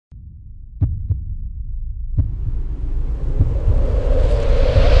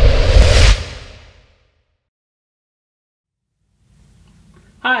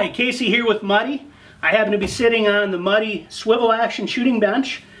Hi, Casey here with Muddy. I happen to be sitting on the Muddy swivel action shooting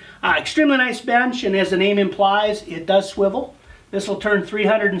bench. Extremely nice bench, and as the name implies, it does swivel. This will turn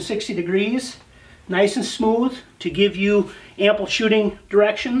 360 degrees, nice and smooth, to give you ample shooting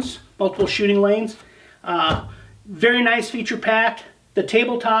directions, multiple shooting lanes. Very nice feature packed. The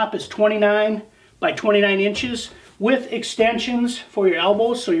tabletop is 29 by 29 inches with extensions for your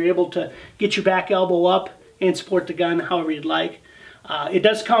elbows, so you're able to get your back elbow up and support the gun however you'd like. It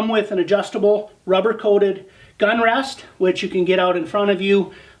does come with an adjustable rubber-coated gun rest, which you can get out in front of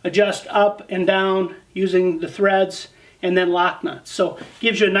you, adjust up and down using the threads, and then lock nuts. So it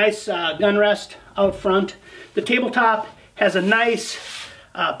gives you a nice gun rest out front. The tabletop has a nice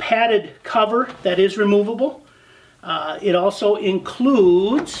padded cover that is removable. It also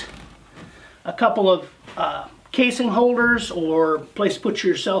includes a couple of casing holders or place to put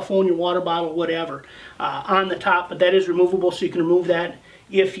your cell phone, your water bottle, whatever on the top, but that is removable, so you can remove that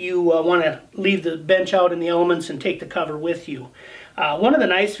if you want to leave the bench out in the elements and take the cover with you. One of the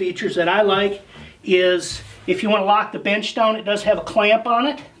nice features that I like is if you want to lock the bench down, it does have a clamp on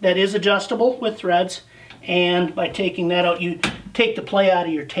it that is adjustable with threads, and by taking that out you take the play out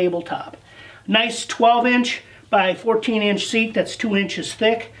of your tabletop. Nice 12-inch by 14-inch seat that's 2 inches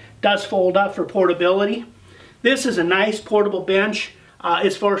thick, does fold up for portability. This is a nice portable bench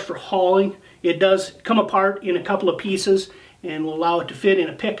as far as for hauling. It does come apart in a couple of pieces and will allow it to fit in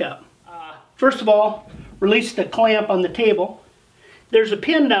a pickup. First of all, release the clamp on the table. There's a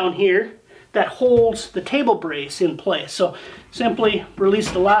pin down here that holds the table brace in place. So simply release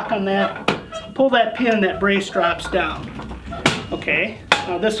the lock on that, pull that pin, that brace drops down. Okay,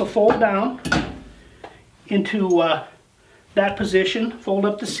 now this will fold down into that position, fold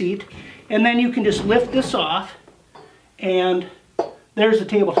up the seat, and then you can just lift this off, and there's the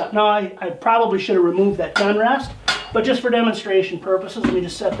tabletop. Now I probably should have removed that gun rest, but just for demonstration purposes, let me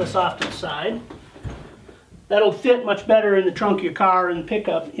just set this off to the side. That'll fit much better in the trunk of your car and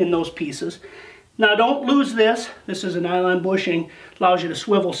pickup in those pieces. Now don't lose this. This is a nylon bushing, allows you to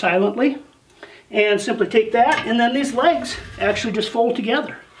swivel silently. And simply take that, and then these legs actually just fold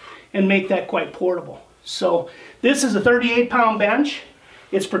together and make that quite portable. So this is a 38-pound bench.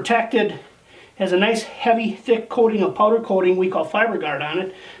 It's protected, has a nice heavy thick coating of powder coating we call FiberGuard on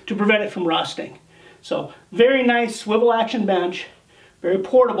it to prevent it from rusting. So very nice swivel action bench, very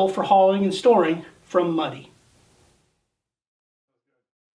portable for hauling and storing from Muddy.